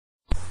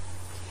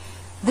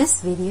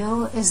This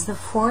video is the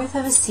fourth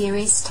of a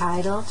series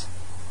titled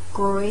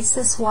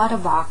Glorious's Water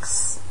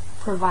Box,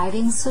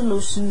 Providing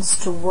Solutions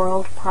to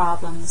World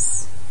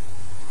Problems.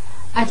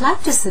 I'd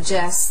like to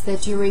suggest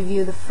that you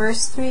review the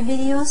first three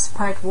videos,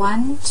 part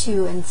 1,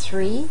 2, and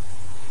 3,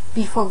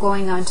 before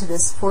going on to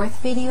this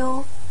fourth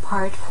video,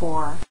 part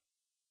 4.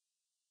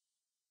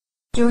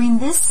 During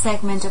this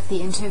segment of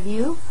the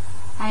interview,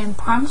 I am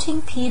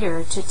prompting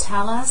Pieter to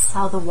tell us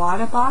how the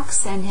water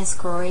box and his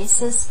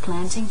Glorio's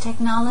planting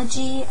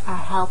technology are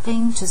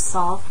helping to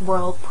solve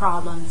world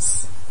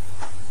problems.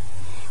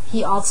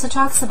 He also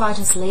talks about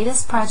his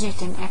latest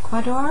project in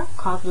Ecuador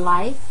called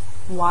Life,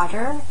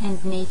 Water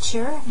and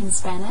Nature in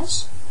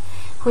Spanish,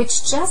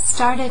 which just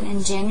started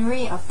in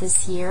January of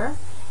this year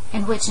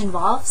and which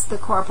involves the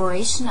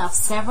cooperation of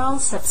several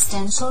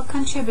substantial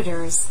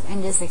contributors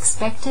and is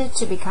expected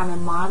to become a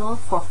model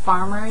for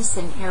farmers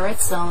in arid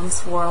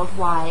zones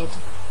worldwide.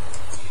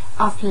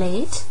 Of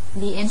late,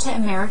 the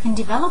Inter-American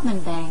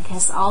Development Bank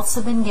has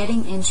also been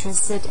getting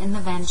interested in the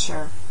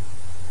venture.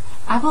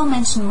 I will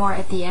mention more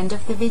at the end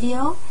of the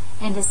video,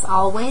 and as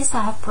always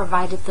I have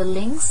provided the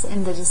links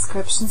in the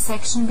description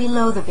section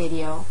below the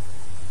video.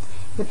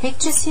 The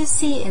pictures you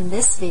see in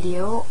this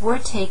video were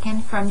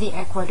taken from the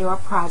Ecuador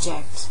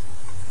project.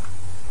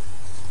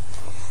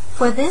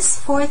 For this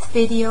fourth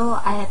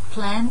video, I had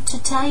planned to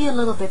tell you a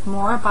little bit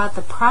more about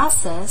the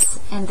process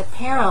and the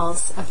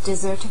perils of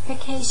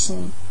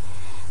desertification,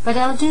 but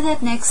I'll do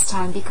that next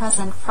time because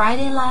on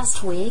Friday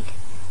last week,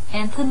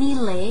 Anthony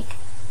Lake,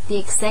 the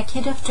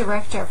Executive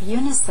Director of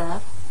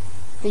UNICEF,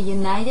 the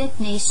United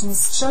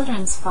Nations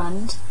Children's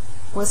Fund,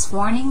 was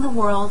warning the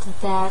world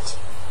that,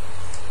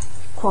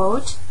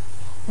 quote,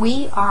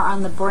 "We are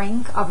on the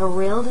brink of a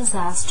real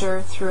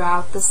disaster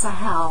throughout the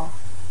Sahel,"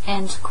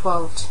 end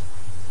quote.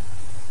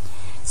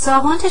 So I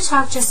want to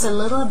talk just a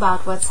little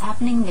about what's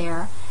happening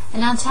there,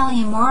 and I'll tell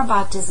you more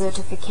about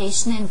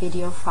desertification in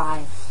video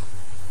 5.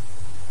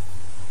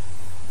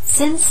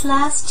 Since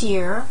last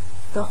year,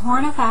 the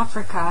Horn of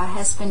Africa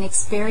has been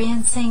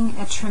experiencing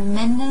a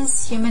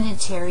tremendous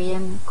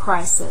humanitarian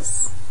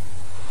crisis.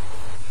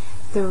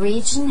 The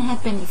region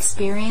had been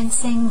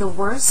experiencing the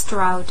worst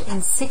drought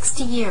in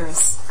 60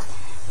 years,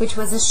 which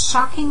was a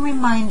shocking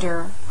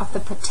reminder of the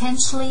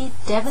potentially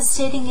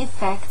devastating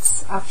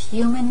effects of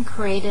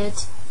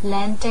human-created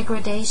land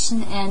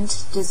degradation and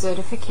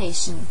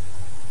desertification.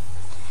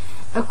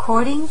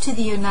 According to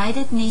the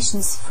United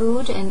Nations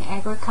Food and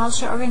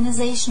Agriculture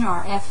Organization,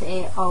 or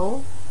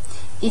FAO,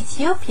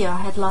 Ethiopia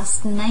had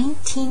lost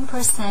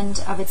 19%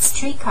 of its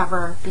tree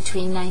cover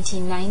between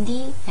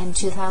 1990 and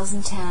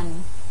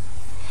 2010.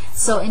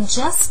 So in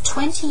just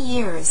 20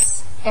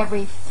 years,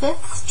 every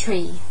fifth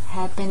tree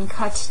had been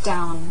cut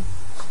down.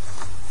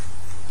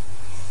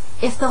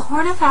 If the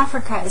Horn of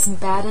Africa isn't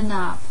bad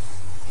enough,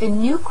 a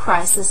new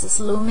crisis is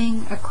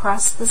looming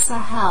across the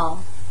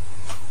Sahel,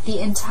 the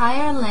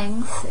entire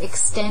length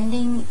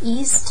extending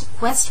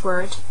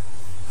east-westward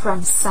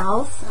from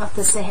south of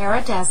the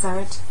Sahara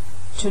Desert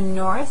to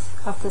north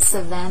of the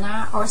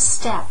savanna or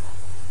steppe,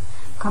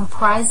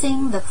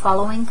 comprising the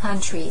following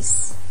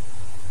countries: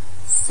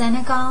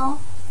 Senegal,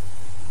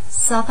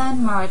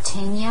 southern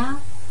Mauritania,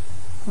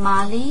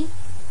 Mali,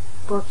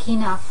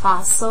 Burkina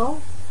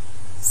Faso,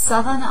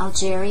 southern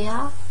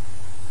Algeria,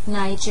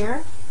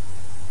 Niger,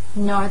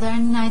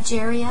 northern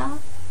Nigeria,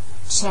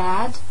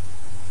 Chad,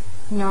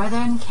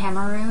 northern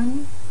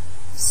Cameroon,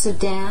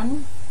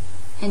 Sudan,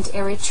 and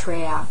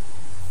Eritrea.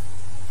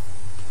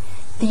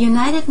 The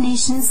United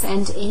Nations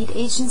and aid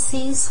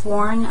agencies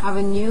warn of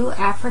a new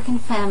African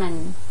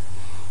famine,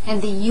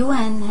 and the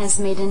UN has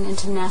made an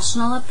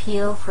international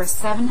appeal for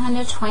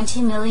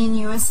 $720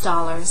 million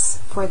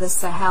for the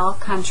Sahel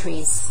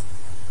countries.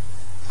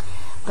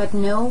 But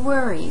no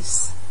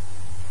worries.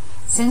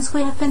 Since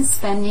we have been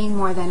spending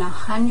more than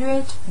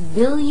 $100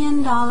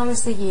 billion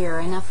a year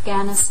in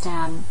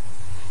Afghanistan,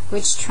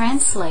 which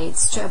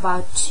translates to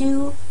about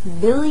 $2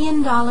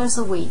 billion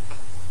a week,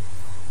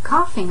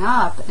 coughing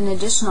up an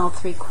additional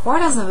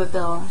 $750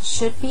 million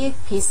should be a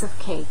piece of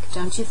cake,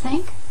 don't you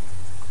think?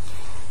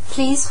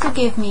 Please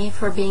forgive me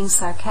for being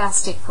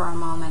sarcastic for a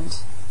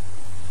moment.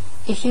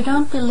 If you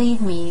don't believe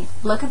me,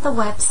 look at the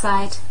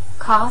website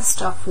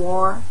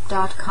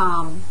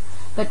costofwar.com,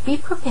 but be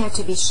prepared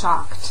to be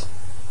shocked.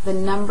 The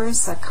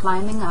numbers are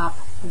climbing up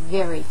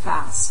very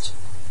fast.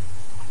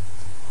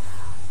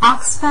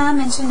 Oxfam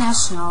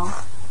International,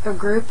 a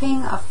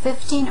grouping of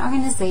 15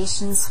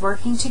 organizations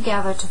working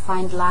together to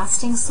find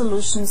lasting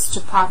solutions to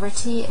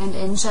poverty and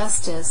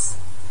injustice,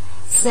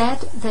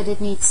 said that it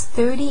needs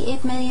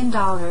 $38 million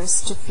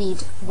to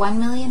feed 1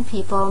 million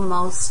people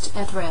most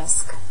at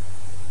risk.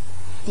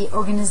 The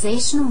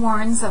organization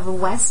warns of a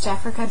West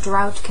Africa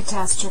drought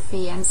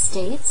catastrophe and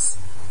states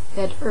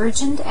that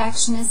urgent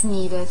action is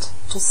needed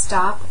to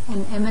stop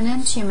an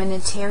imminent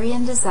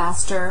humanitarian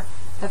disaster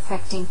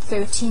affecting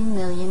 13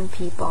 million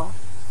people.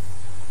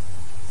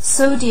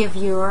 So, dear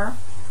viewer,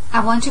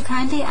 I want to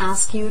kindly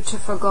ask you to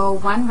forgo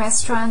one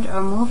restaurant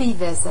or movie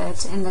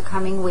visit in the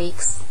coming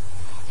weeks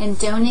and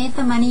donate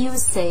the money you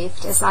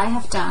saved, as I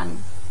have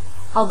done,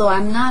 although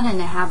I'm not in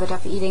the habit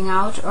of eating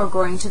out or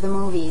going to the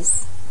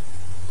movies.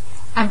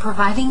 I'm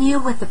providing you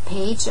with a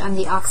page on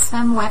the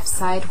Oxfam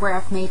website where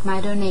I've made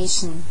my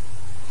donation.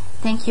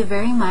 Thank you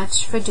very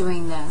much for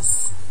doing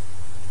this.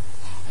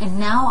 And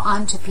now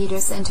on to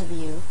Peter's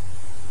interview.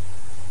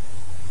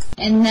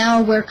 And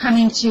now we're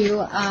coming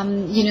to,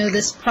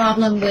 this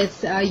problem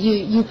with,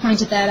 you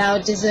pointed that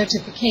out,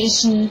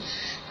 desertification,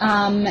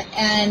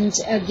 and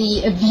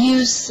the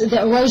abuse,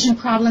 the erosion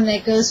problem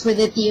that goes with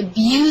it, the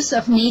abuse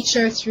of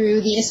nature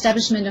through the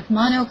establishment of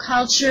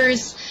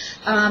monocultures,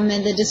 and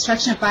the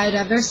destruction of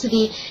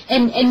biodiversity.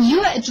 And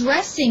you're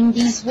addressing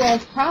these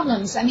world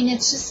problems. I mean,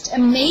 it's just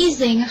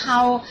amazing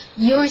how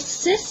your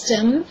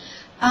system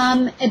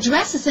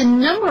addresses a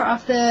number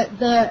of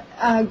the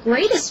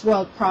greatest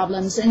world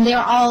problems, and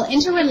they're all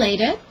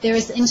interrelated. There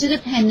is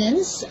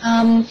interdependence.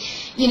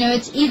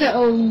 It's either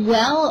a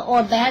well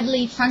or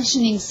badly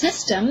functioning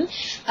system.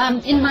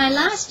 In my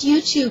last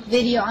YouTube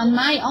video on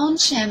my own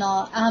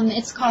channel,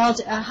 it's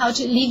called How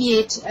to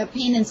Alleviate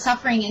Pain and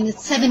Suffering, and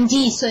it's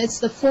 7D, so it's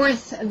the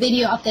 4th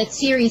video of that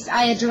series.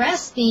 I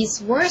address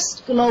these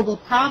worst global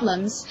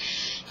problems.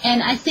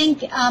 And I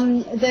think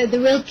the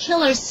real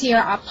killers here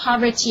are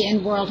poverty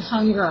and world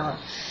hunger.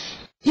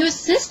 Your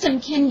system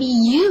can be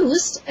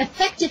used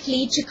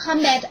effectively to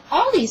combat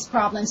all these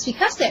problems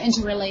because they're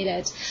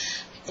interrelated.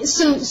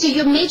 So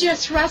your major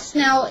thrust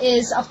now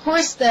is, of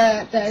course,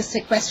 the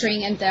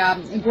sequestering and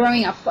the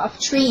growing of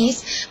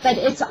trees, but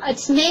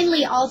it's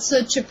mainly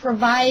also to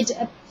provide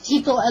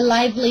people a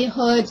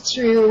livelihood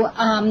through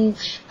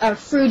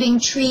fruiting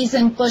trees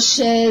and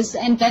bushes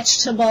and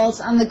vegetables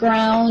on the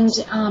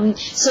ground.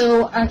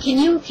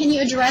 Can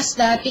you address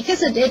that,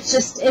 because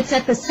it's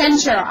at the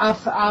center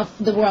of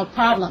the world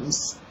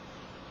problems?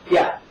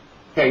 Yeah.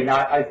 Okay.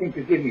 Now I think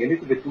you give me a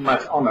little bit too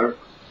much honor.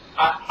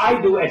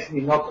 I do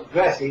actually not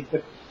address it,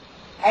 but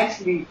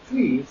actually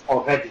trees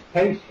or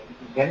vegetation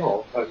in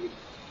general. So you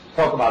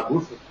talk about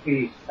bushes,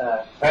 trees,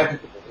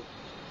 vegetables.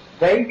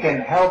 They can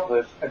help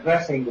us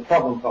addressing the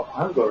problems of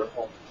hunger,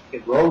 of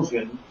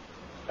erosion,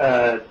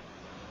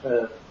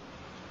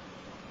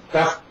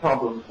 dust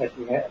problems that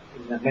we have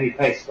in many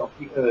places of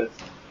the earth.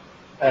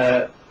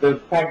 The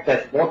fact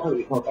that water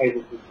is not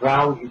able to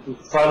drown into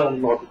the soil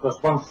anymore because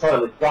once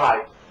soil is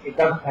dry, it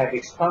doesn't have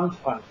its sponge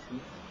function.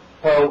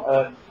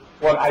 So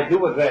what I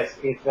do address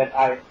is that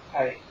I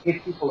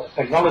give people a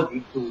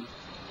technology to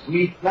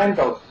replant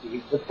those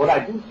trees. But what I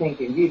do think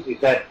indeed is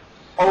that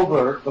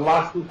over the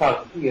last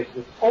 2,000 years,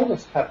 we've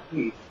always cut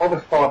trees,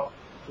 always thought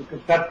you can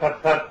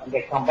cut, and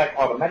they come back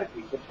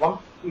automatically. But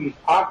once trees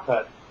are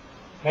cut,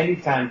 many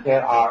times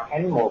there are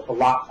animals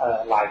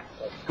like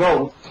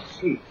goats,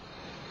 sheep,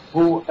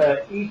 who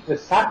eat the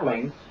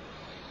saplings,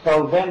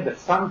 so then the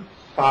sun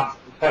starts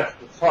to touch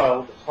the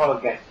soil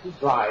gets too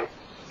dry,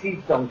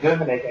 seeds don't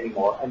germinate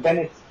anymore, and then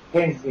it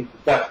changes into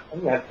dust,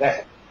 and you have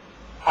desert.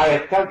 I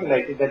have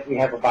calculated that we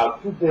have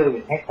about 2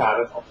 billion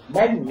hectares of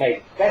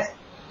man-made desert.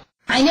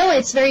 I know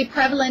it's very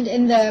prevalent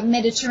in the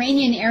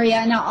Mediterranean area,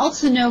 and I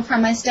also know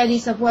from my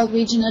studies of world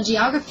regional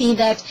geography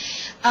that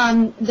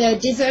the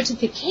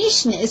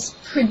desertification is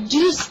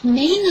produced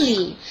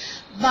mainly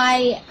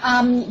by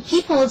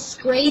people's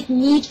great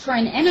need for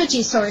an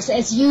energy source.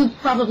 As you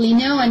probably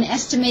know, an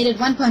estimated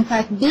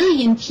 1.5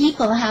 billion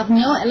people have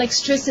no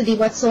electricity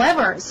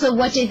whatsoever. So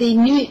what do they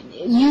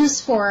use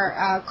for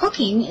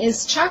cooking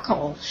is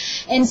charcoal.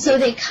 And so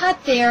they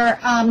cut their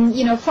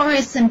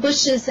forests and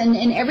bushes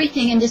and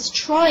everything and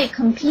destroy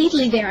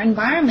completely their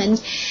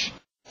environment.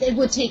 It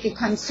would take a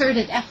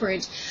concerted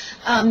effort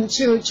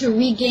to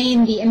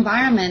regain the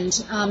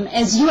environment,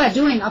 as you are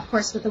doing, of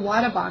course, with the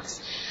water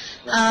box.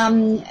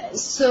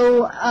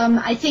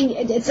 I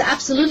think it's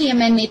absolutely a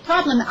man-made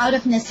problem out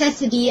of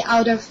necessity,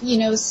 out of,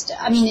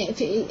 if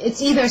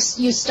it's either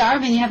you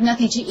starve and you have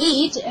nothing to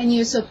eat and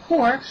you're so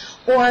poor,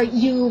 or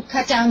you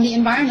cut down the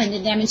environment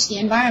and damage the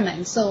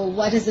environment. So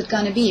what is it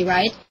going to be,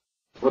 right?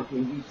 What you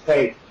indeed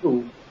say is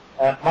true.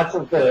 Much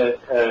of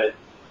the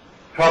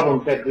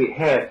problems that we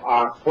have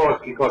are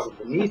caused because of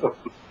the need of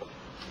people.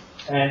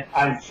 And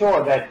I'm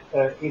sure that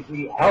if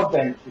we help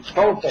them to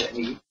solve that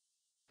need,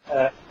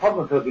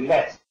 problems will be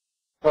less.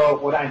 So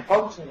what I'm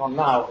focusing on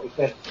now is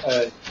that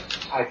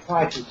I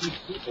try to teach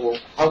people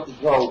how to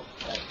grow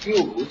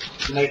fuel wood,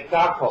 to make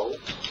charcoal,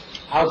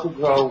 how to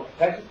grow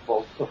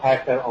vegetables to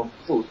have their own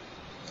food.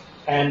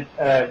 And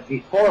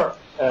in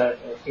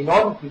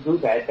order to do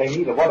that, they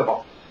need a water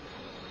bottle.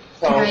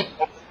 So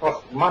that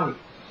costs money.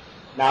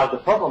 Now the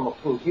problem of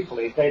poor people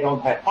is they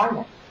don't have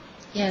finance.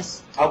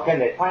 Yes. How can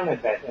they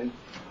finance that? And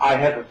I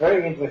have a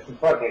very interesting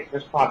project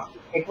just past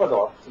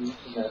Ecuador, in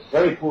a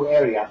very poor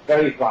area,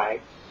 very dry,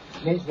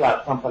 peninsula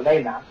of Santa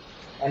Elena,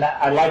 and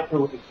I'd like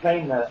to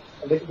explain a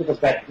little bit of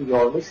that to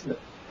your listeners.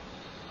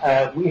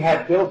 We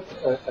have built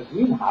a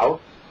greenhouse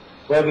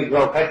where we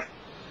grow vegetables.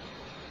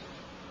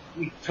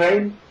 We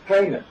train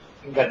trainers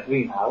in that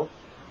greenhouse.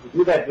 We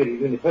do that with the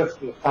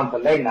University of Santa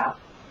Elena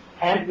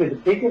and with the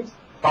biggest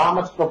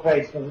farmers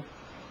corporation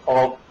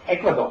of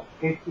Ecuador,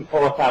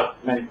 54,000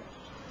 members.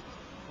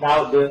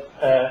 Now the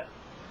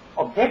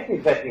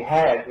objective that we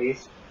have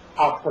is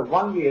after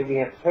 1 year we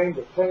have trained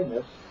the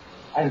trainers,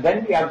 and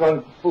then we are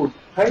going to put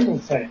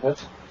training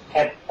centers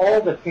at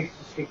all the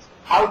 56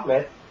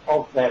 outlets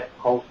of that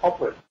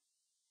cooperative.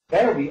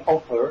 There we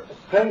offer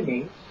a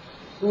training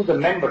to the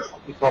members of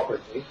the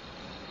cooperative.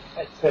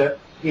 It's a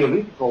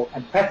theoretical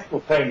and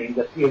practical training.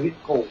 The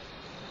theoretical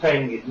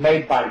training is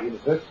made by the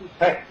university.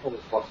 Practical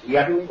is what we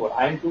are doing, what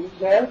I'm doing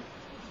there.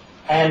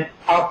 And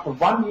after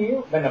 1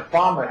 year, when a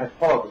farmer has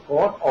followed the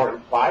course, or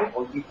his wife,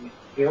 or even his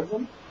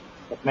children,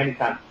 but many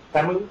times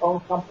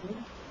family-owned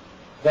companies,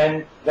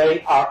 then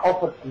they are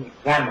offered an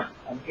exam.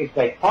 And if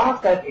they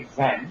pass that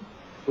exam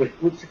with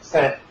good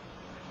success,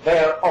 they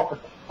are offered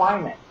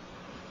finance.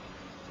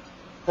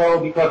 So,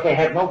 because they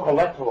have no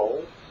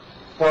collateral,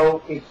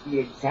 so it's the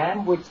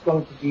exam which is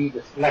going to be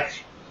the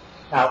selection.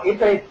 Now, if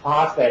they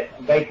pass that,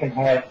 they can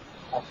have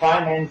a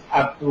finance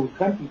up to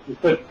 $20,000 to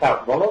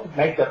 $30,000,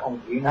 make their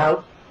own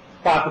greenhouse,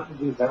 start to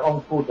produce their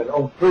own food, their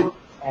own fruit,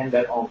 and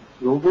their own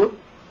fuel goods.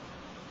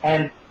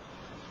 And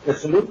the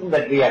solution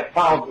that we have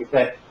found is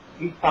that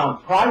we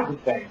found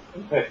private banks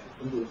interested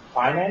in doing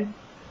finance,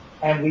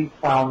 and we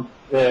found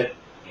the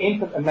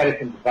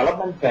Inter-American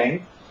Development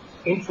Bank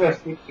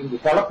interested in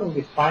developing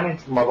this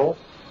financing model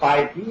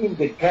by being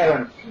the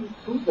guarantee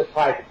to the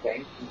private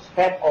bank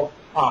instead of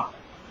the farmer.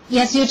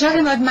 Yes, you're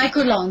talking about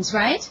microloans,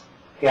 right?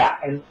 Yeah,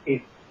 and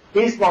if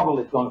this model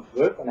is going to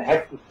work, and I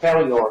have to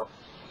tell your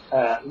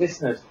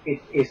listeners,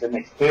 it is an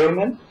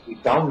experiment. We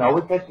don't know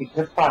it yet. We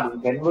just started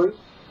in January.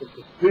 It's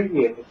a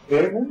 3-year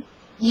experiment.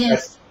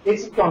 Yes. If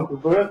this is going to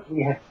work,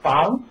 we have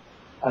found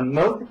a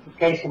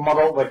multiplication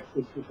model which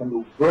we can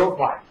do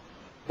worldwide.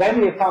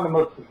 Then we have found a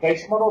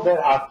multiplication model. There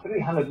are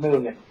 300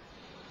 million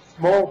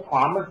small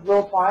farmers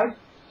worldwide.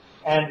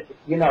 And,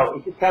 you know,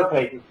 if you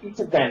calculate if each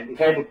of them is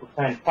able to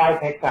plant 5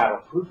 hectares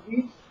of fruit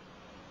trees,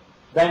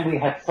 then we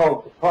have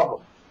solved the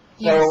problem.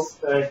 Yes.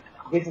 So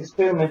this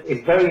experiment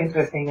is very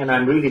interesting, and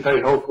I'm really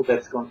very hopeful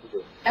that's going to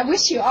do. I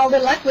wish you all the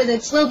luck with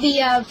it. We'll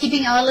be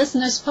keeping our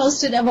listeners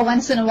posted every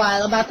once in a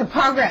while about the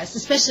progress,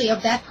 especially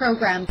of that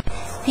program.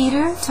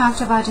 Peter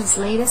talked about his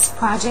latest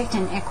project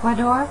in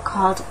Ecuador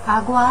called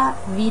Agua,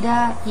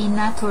 Vida y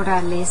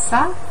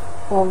Naturaleza,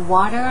 or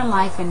Water,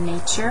 Life and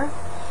Nature,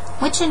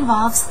 which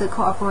involves the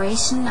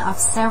cooperation of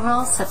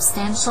several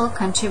substantial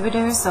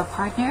contributors or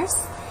partners,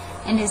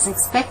 and is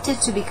expected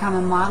to become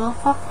a model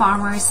for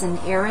farmers in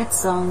arid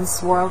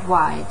zones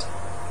worldwide.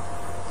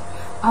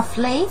 Of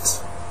late,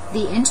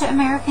 the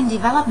Inter-American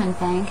Development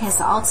Bank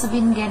has also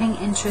been getting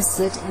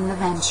interested in the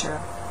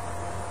venture.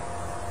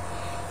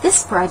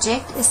 This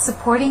project is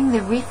supporting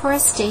the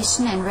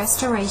reforestation and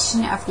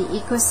restoration of the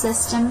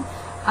ecosystem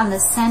on the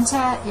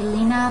Santa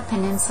Elena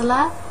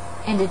Peninsula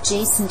and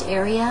adjacent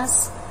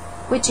areas,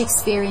 which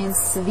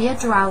experienced severe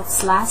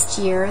droughts last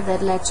year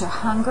that led to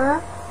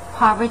hunger,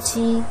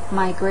 poverty,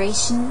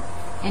 migration,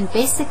 and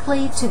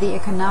basically to the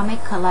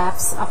economic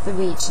collapse of the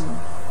region.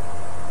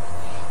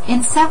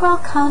 In several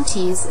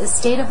counties, a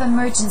state of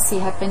emergency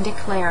had been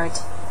declared.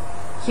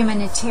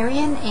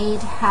 Humanitarian aid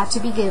had to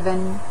be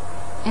given,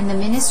 and the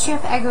Ministry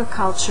of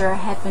Agriculture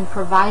had been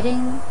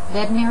providing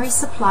veterinary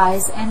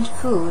supplies and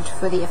food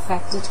for the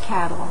affected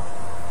cattle.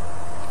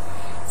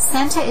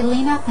 Santa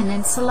Elena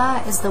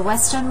Peninsula is the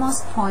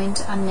westernmost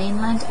point on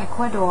mainland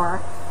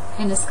Ecuador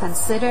and is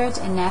considered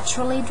a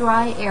naturally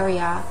dry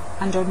area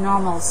under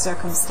normal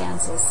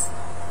circumstances.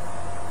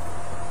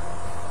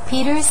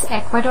 Peter's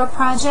Ecuador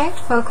project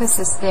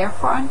focuses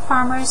therefore on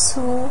farmers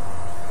who,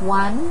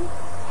 1.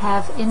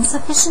 have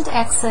insufficient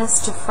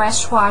access to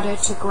fresh water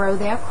to grow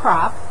their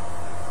crop,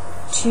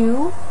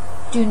 2.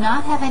 do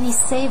not have any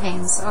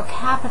savings or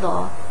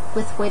capital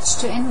with which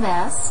to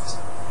invest,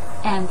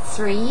 and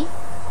 3.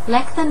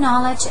 lack the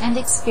knowledge and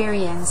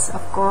experience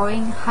of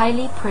growing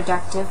highly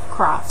productive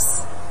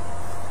crops.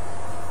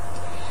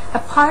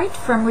 Apart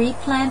from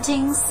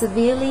replanting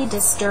severely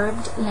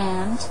disturbed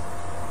land,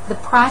 the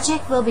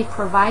project will be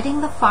providing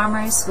the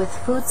farmers with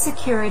food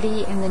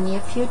security in the near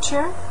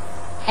future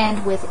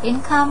and with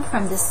income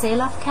from the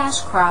sale of cash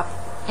crop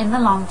in the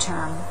long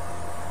term.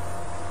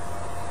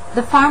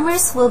 The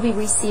farmers will be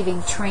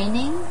receiving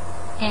training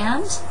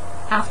and,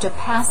 after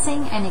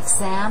passing an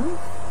exam,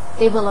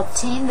 they will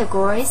obtain the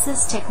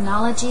GORES's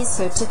Technology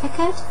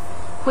Certificate,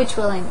 which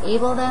will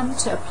enable them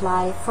to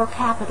apply for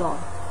capital.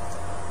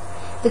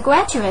 The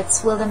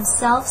graduates will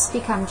themselves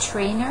become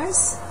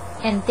trainers,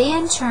 and they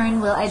in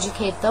turn will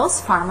educate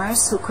those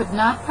farmers who could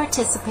not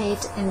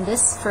participate in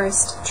this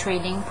first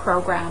training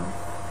program.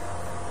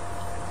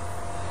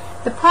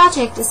 The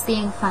project is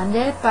being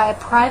funded by a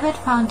private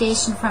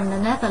foundation from the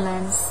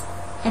Netherlands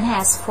and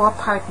has 4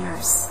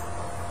 partners.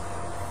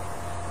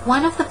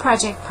 One of the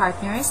project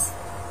partners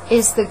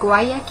is the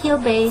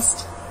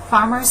Guayaquil-based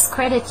Farmers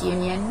Credit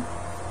Union,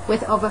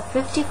 with over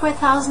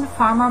 54,000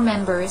 farmer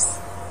members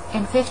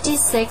and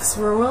 56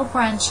 rural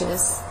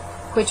branches,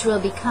 which will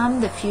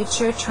become the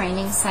future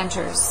training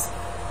centers.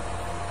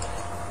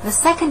 The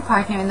second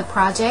partner in the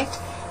project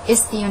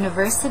is the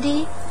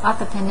University of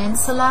the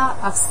Peninsula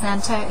of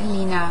Santa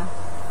Elena.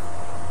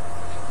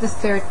 The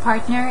third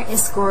partner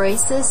is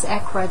GORES's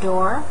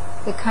Ecuador,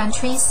 the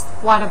country's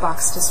water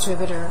box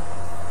distributor.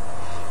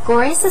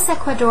 Goreces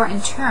Ecuador,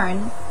 in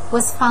turn,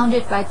 was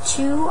founded by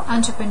two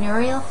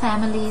entrepreneurial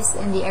families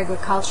in the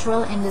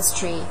agricultural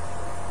industry.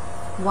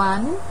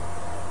 One,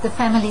 the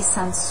family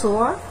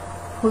Sansur,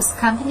 whose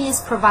company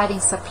is providing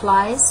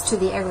supplies to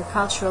the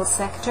agricultural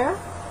sector,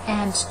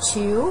 and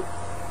two,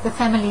 the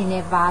family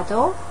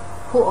Nevado,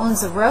 who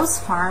owns a rose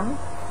farm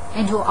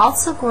and who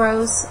also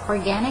grows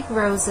organic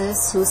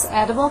roses whose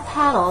edible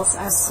petals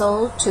are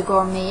sold to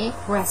gourmet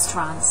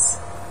restaurants.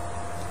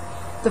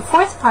 The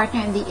fourth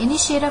partner in the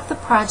initiative of the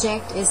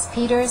project is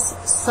Pieter's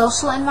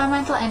social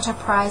environmental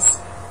enterprise,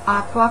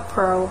 Agua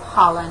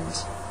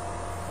Holland.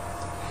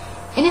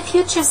 In a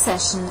future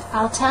session,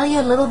 I'll tell you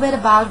a little bit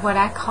about what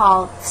I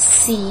call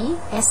SEE,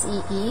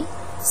 S-E-E,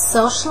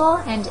 Social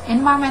and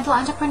Environmental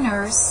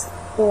Entrepreneurs,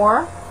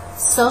 or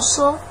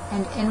Social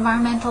and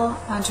Environmental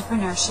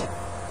Entrepreneurship.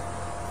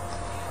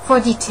 For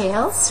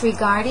details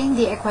regarding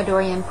the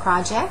Ecuadorian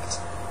project,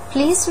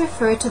 please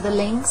refer to the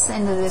links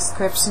in the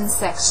description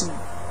section.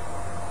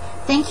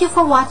 Thank you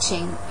for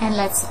watching, and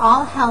let's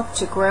all help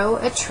to grow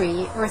a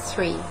tree or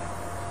three.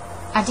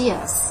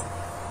 Adios.